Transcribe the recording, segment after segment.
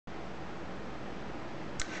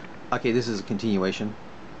Okay, this is a continuation.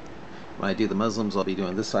 When I do the Muslims, I'll be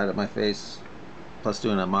doing this side of my face, plus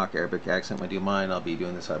doing a mock Arabic accent. When I do mine, I'll be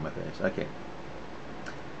doing this side of my face. Okay.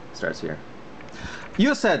 Starts here.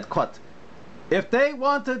 You said, quote, if they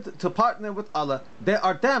wanted to partner with Allah, they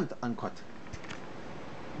are damned, unquote.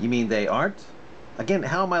 You mean they aren't? Again,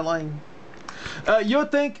 how am I lying? You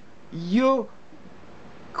think you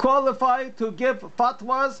qualify to give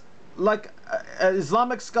fatwas like an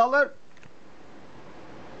Islamic scholar?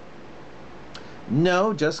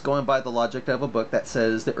 No, just going by the logic of a book that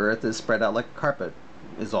says the earth is spread out like a carpet,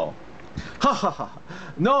 is all. Ha ha ha.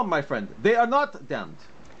 No, my friend, they are not damned.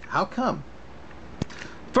 How come?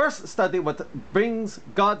 First study what brings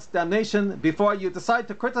God's damnation before you decide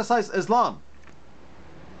to criticize Islam.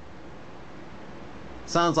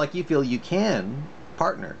 Sounds like you feel you can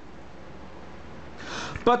partner.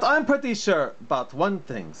 But I'm pretty sure about one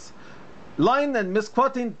thing. Lying and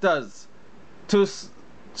misquoting does.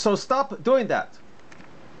 So stop doing that.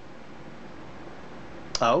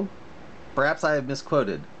 Oh, perhaps I have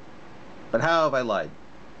misquoted. But how have I lied?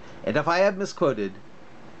 And if I have misquoted,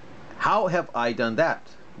 how have I done that?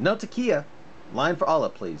 No taqqiya. Line for Allah,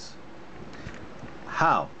 please.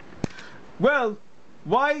 How? Well,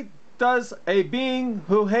 why does a being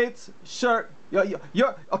who hates shirk...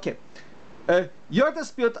 Okay. Your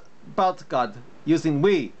dispute about God using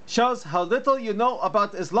we shows how little you know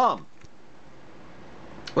about Islam.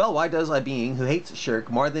 Well, why does a being who hates shirk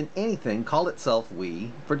more than anything call itself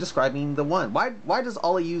we for describing the one? Why does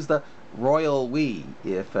Allah use the royal we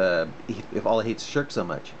if Allah hates shirk so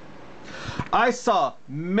much? I saw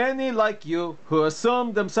many like you who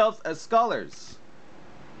assume themselves as scholars.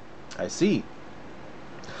 I see.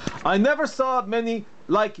 I never saw many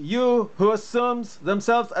like you who assumes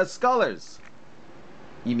themselves as scholars.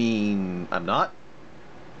 You mean I'm not?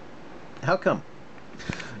 How come?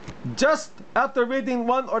 Just after reading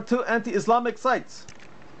one or two anti-Islamic sites.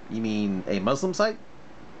 You mean a Muslim site?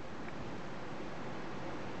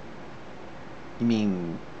 You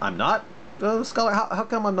mean I'm not a scholar? How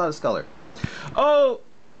come I'm not a scholar? Oh,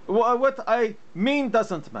 what I mean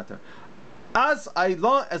doesn't matter. As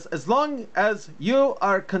long as you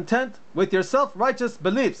are content with your self-righteous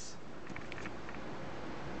beliefs.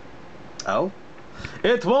 Oh?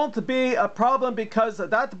 It won't be a problem because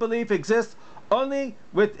that belief exists only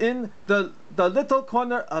within the little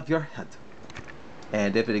corner of your head.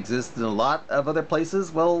 And if it exists in a lot of other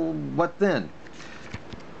places, well, what then?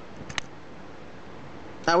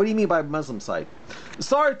 Now, what do you mean by Muslim site?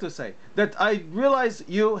 Sorry to say that I realize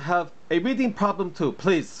you have a reading problem too.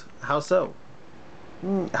 Please, how so?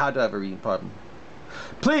 How do I have a reading problem?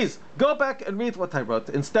 Please, go back and read what I wrote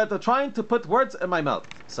instead of trying to put words in my mouth,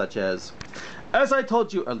 such as I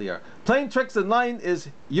told you earlier, playing tricks and lying is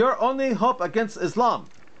your only hope against Islam.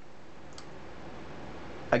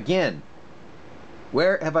 Again,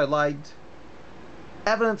 where have I lied?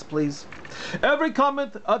 Evidence, please. Every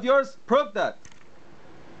comment of yours proved that.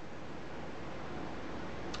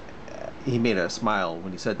 He made a smile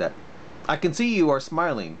when he said that. I can see you are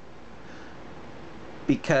smiling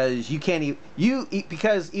because you can't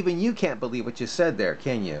because even you can't believe what you said there,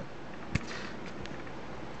 can you?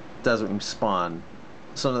 Doesn't respond.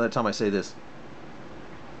 So another time I say this.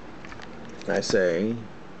 I say,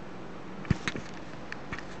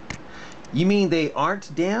 you mean they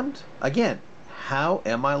aren't damned? Again, how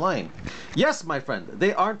am I lying? Yes, my friend,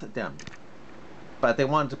 they aren't damned. But they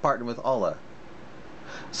wanted to partner with Allah.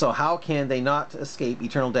 So how can they not escape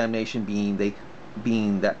eternal damnation being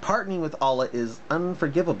that partnering with Allah is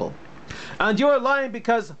unforgivable? And you are lying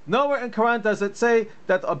because nowhere in Quran does it say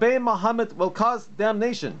that obeying Muhammad will cause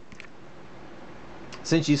damnation.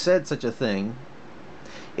 Since you said such a thing,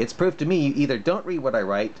 it's proof to me you either don't read what I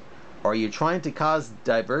write or you're trying to cause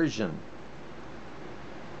diversion.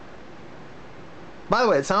 By the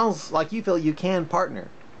way, it sounds like you feel you can partner.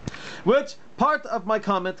 Which part of my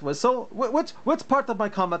comment was so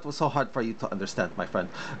hard for you to understand, my friend?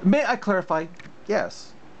 May I clarify?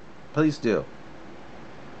 Yes. Please do.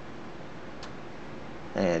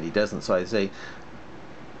 And he doesn't, so I say,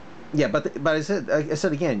 yeah, but I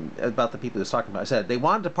said again about the people he was talking about. I said they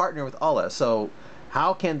wanted to partner with Allah, so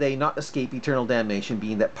how can they not escape eternal damnation,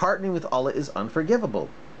 being that partnering with Allah is unforgivable?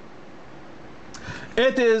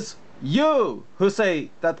 It is you who say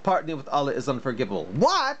that partnering with Allah is unforgivable.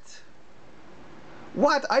 What?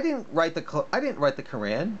 What? I didn't write the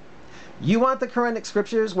Quran. You want the Quranic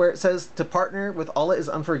scriptures where it says to partner with Allah is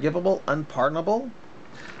unforgivable, unpardonable?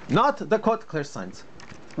 Not the quote clear signs.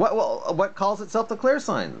 What calls itself the clear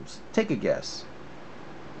signs? Take a guess.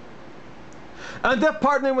 And if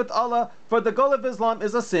partnering with Allah for the goal of Islam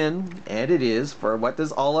is a sin, and it is, for what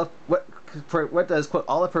quote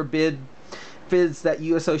Allah forbids that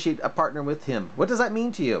you associate a partner with him? What does that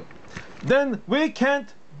mean to you? Then we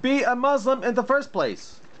can't be a Muslim in the first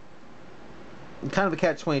place. Kind of a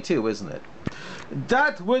catch-22, isn't it?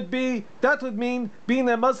 That would mean being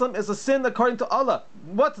a Muslim is a sin according to Allah.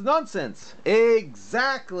 What nonsense!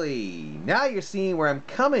 Exactly. Now you're seeing where I'm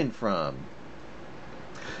coming from.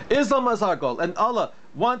 Islam is our goal, and Allah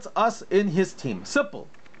wants us in his team. Simple.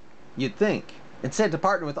 You'd think. Instead, to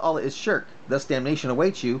partner with Allah is shirk. Thus damnation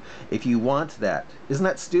awaits you if you want that. Isn't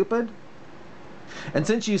that stupid? And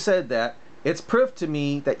since you said that, it's proof to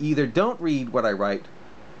me that you either don't read what I write,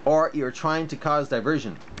 or you're trying to cause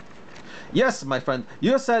diversion. Yes, my friend,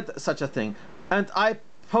 you said such a thing, and I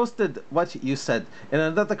posted what you said in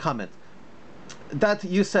another comment. That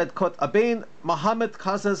you said, quote, obeying Muhammad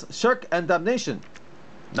causes shirk and damnation.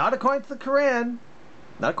 Not according to the Quran.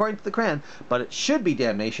 Not according to the Quran, but it should be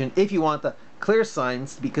damnation if you want the clear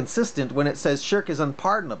signs to be consistent when it says shirk is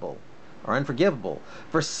unpardonable or unforgivable.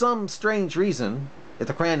 For some strange reason, if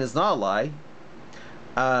the Quran is not a lie,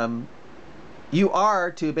 you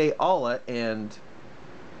are to obey Allah and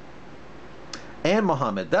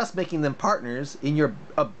Muhammad, thus making them partners in your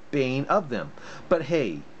obeying of them. But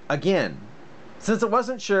hey, again, since it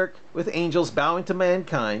wasn't shirk with angels bowing to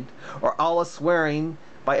mankind or Allah swearing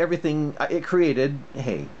by everything it created,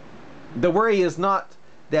 hey, the worry is not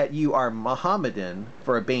that you are Mohammedan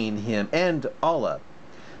for obeying him and Allah.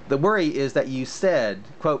 The worry is that you said,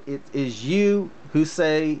 quote, it is you who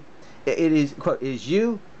say quote,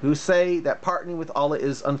 you who say that partnering with Allah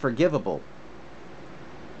is unforgivable.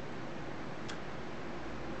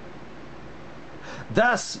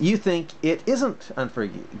 Thus, you think it isn't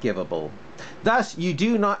unforgivable. Thus, you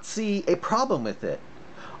do not see a problem with it,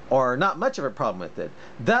 or not much of a problem with it.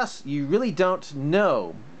 Thus, you really don't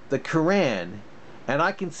know the Quran, and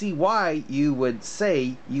I can see why you would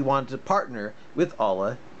say you want to partner with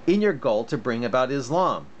Allah in your goal to bring about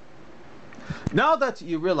Islam. Now that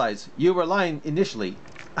you realize you were lying initially,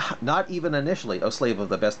 not even initially, O slave of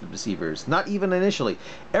the best of deceivers, not even initially,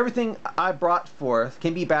 everything I brought forth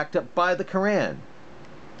can be backed up by the Quran.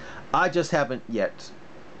 I just haven't yet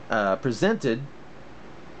presented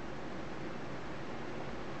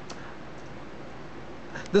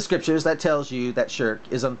the scriptures that tells you that shirk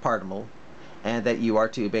is unpardonable and that you are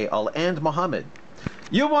to obey Allah and Muhammad.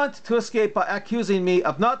 You want to escape by accusing me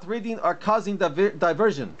of not reading or causing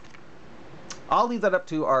diversion. I'll leave that up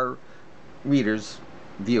to our readers,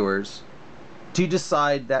 viewers, to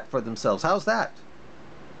decide that for themselves. How's that?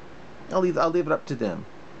 I'll leave it up to them.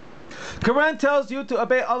 Quran tells you to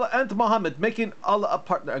obey Allah and Muhammad, making Allah a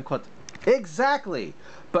partner, unquote. Exactly.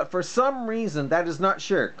 But for some reason, that is not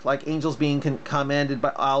shirk, like angels being commanded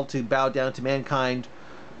by Allah to bow down to mankind,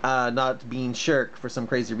 not being shirk for some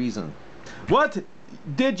crazy reason. What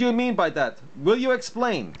did you mean by that? Will you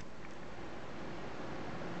explain?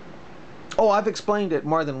 Oh, I've explained it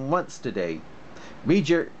more than once today.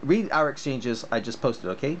 Read our exchanges I just posted,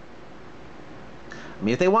 okay? I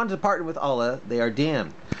mean, if they wanted to partner with Allah, they are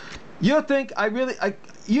damned. You think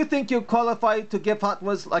you think you qualify to give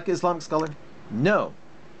fatwas like an Islamic scholar? No.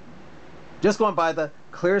 Just going by the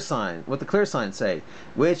clear sign, what the clear signs say,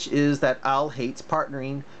 which is that Allah hates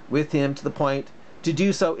partnering with him to the point to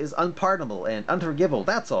do so is unpardonable and unforgivable.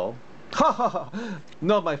 That's all. Ha ha ha.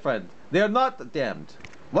 No, my friend, they are not damned.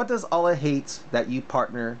 What does Allah hate that you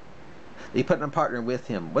partner? They put in a partner with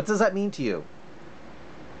him. What does that mean to you?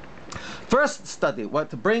 First, study what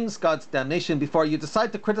brings God's damnation before you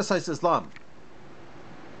decide to criticize Islam.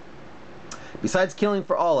 Besides killing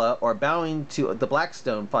for Allah or bowing to the black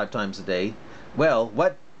stone 5 times a day, well,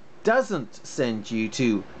 what doesn't send you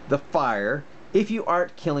to the fire if you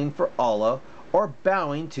aren't killing for Allah or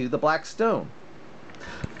bowing to the black stone?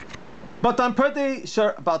 But I'm pretty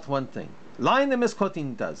sure about one thing. Lying and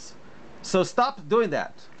misquoting does. So stop doing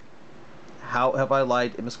that. How have I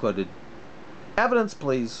lied and misquoted? Evidence,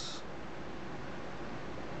 please.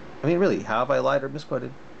 I mean, really, how have I lied or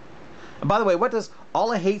misquoted? And by the way, what does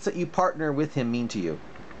Allah hates that you partner with him mean to you?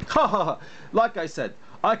 Ha ha ha. Like I said,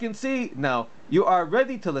 I can see now you are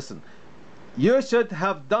ready to listen. You should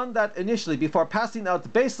have done that initially before passing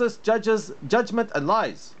out baseless judgment and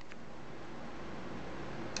lies.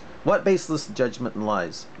 What baseless judgment and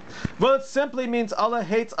lies? Well, it simply means Allah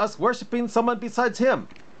hates us worshipping someone besides him.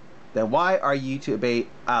 Then why are you to obey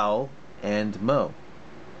Al and Mo?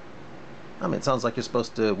 I mean, it sounds like you're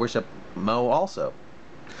supposed to worship Mo also.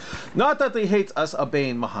 Not that he hates us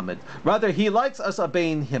obeying Muhammad. Rather, he likes us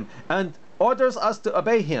obeying him and orders us to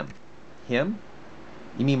obey him. Him?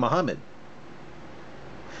 You mean Muhammad?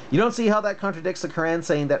 You don't see how that contradicts the Quran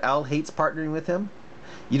saying that Al hates partnering with him?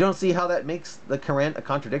 You don't see how that makes the Quran a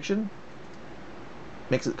contradiction?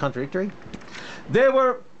 Makes it contradictory. They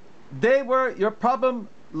were your problem.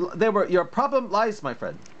 They were your problem lies, my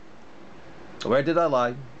friend. Where did I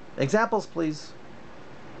lie? Examples, please.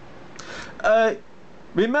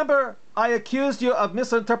 Remember, I accused you of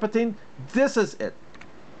misinterpreting. This is it.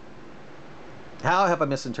 How have I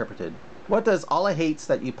misinterpreted? What does Allah hates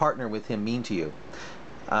that you partner with him mean to you?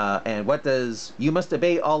 And what does you must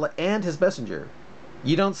obey Allah and his messenger?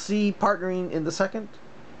 You don't see partnering in the second?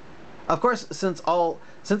 Of course, since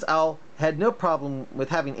Al had no problem with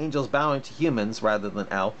having angels bowing to humans rather than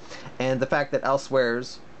Al, and the fact that Al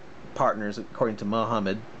swears partners, according to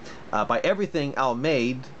Muhammad, by everything Al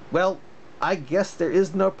made, well, I guess there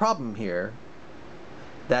is no problem here.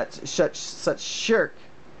 That such shirk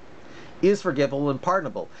is forgivable and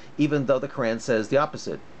pardonable, even though the Quran says the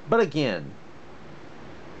opposite. But again,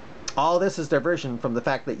 all this is diversion from the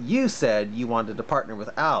fact that you said you wanted to partner with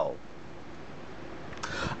Al.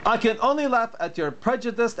 I can only laugh at your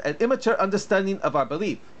prejudiced and immature understanding of our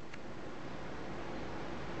belief.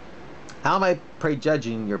 How am I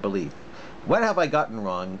prejudging your belief? What have I gotten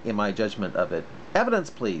wrong in my judgment of it? Evidence,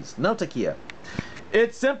 please. No taqqiya.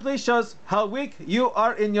 It simply shows how weak you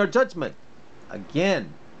are in your judgment.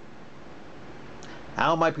 Again,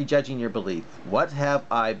 how am I prejudging your belief? What have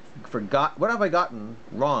I gotten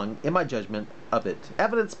wrong in my judgment of it?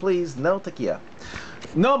 Evidence, please. No taqqiya.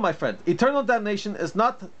 No, my friend. Eternal damnation is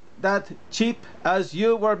not that cheap as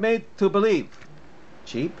you were made to believe.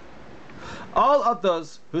 Cheap? All of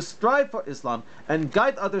those who strive for Islam and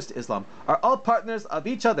guide others to Islam are all partners of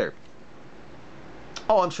each other.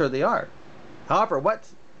 Oh, I'm sure they are. However, what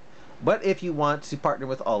if you want to partner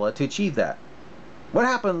with Allah to achieve that? What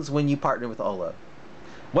happens when you partner with Allah?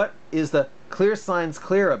 What is the clear signs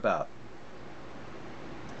clear about?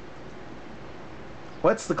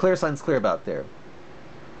 What's the clear signs clear about there?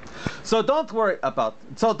 So don't worry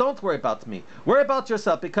about me. Worry about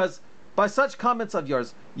yourself, because by such comments of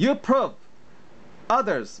yours, you prove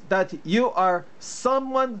others that you are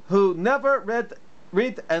someone who never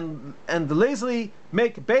read and lazily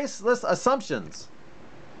make baseless assumptions.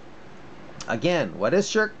 Again, what is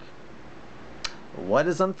shirk? What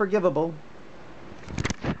is unforgivable?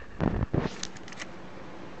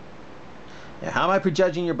 And how am I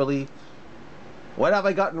prejudging your belief? What have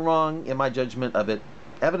I gotten wrong in my judgment of it?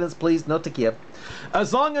 Evidence, please. No taqqiya.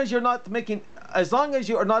 As long as you are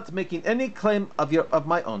not making any claim of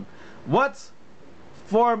my own, what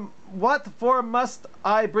for must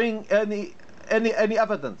I bring any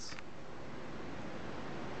evidence?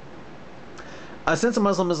 Since a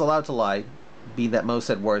Muslim is allowed to lie, being that Mo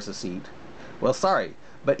said war is a seed, well, sorry,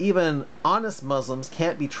 but even honest Muslims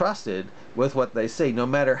can't be trusted with what they say, no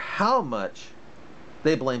matter how much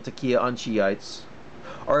they blame taqqiya on Shiites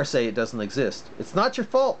or say it doesn't exist. It's not your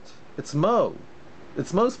fault. It's Mo.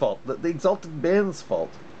 It's Mo's fault. The exalted man's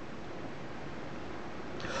fault.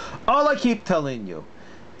 All I keep telling you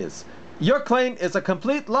is your claim is a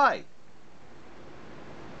complete lie.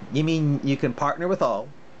 You mean you can partner with all?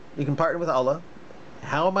 You can partner with Allah?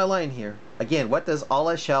 How am I lying here? Again, what does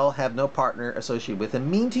Allah shall have no partner associated with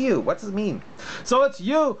him mean to you? What does it mean? So it's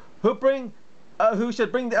you who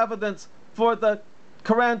should bring the evidence for the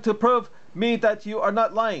Quran to prove me that you are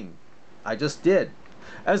not lying. I just did.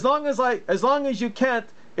 As long as you can't,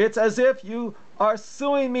 it's as if you are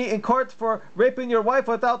suing me in court for raping your wife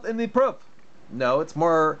without any proof. No, it's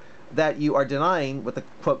more that you are denying what the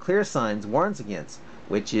quote clear signs warns against,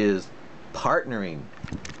 which is partnering.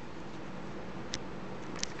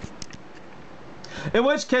 In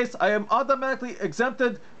which case, I am automatically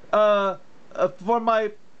exempted for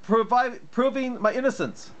my proving my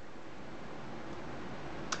innocence.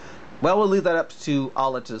 Well, we'll leave that up to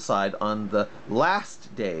Allah to decide on the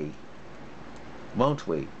last day, won't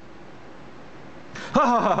we?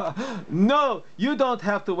 No, you don't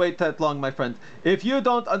have to wait that long, my friend. If you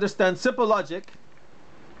don't understand simple logic,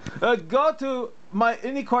 go to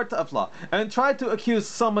any court of law and try to accuse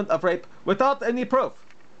someone of rape without any proof.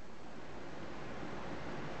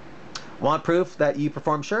 Want proof that you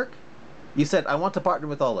perform shirk? You said, I want to partner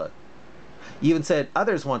with Allah. You even said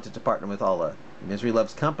others wanted to partner with Allah. Misery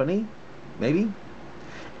loves company, maybe.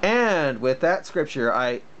 And with that scripture,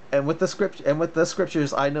 with the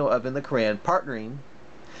scriptures I know of in the Quran, partnering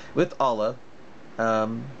with Allah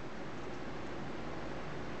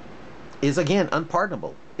is again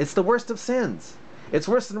unpardonable. It's the worst of sins. It's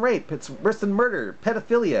worse than rape. It's worse than murder,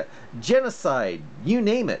 pedophilia, genocide, you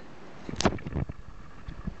name it.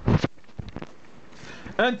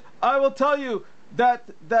 And I will tell you that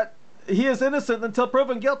he is innocent until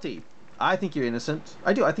proven guilty. I think you're innocent.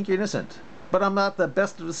 I do. I think you're innocent. But I'm not the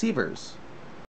best of deceivers.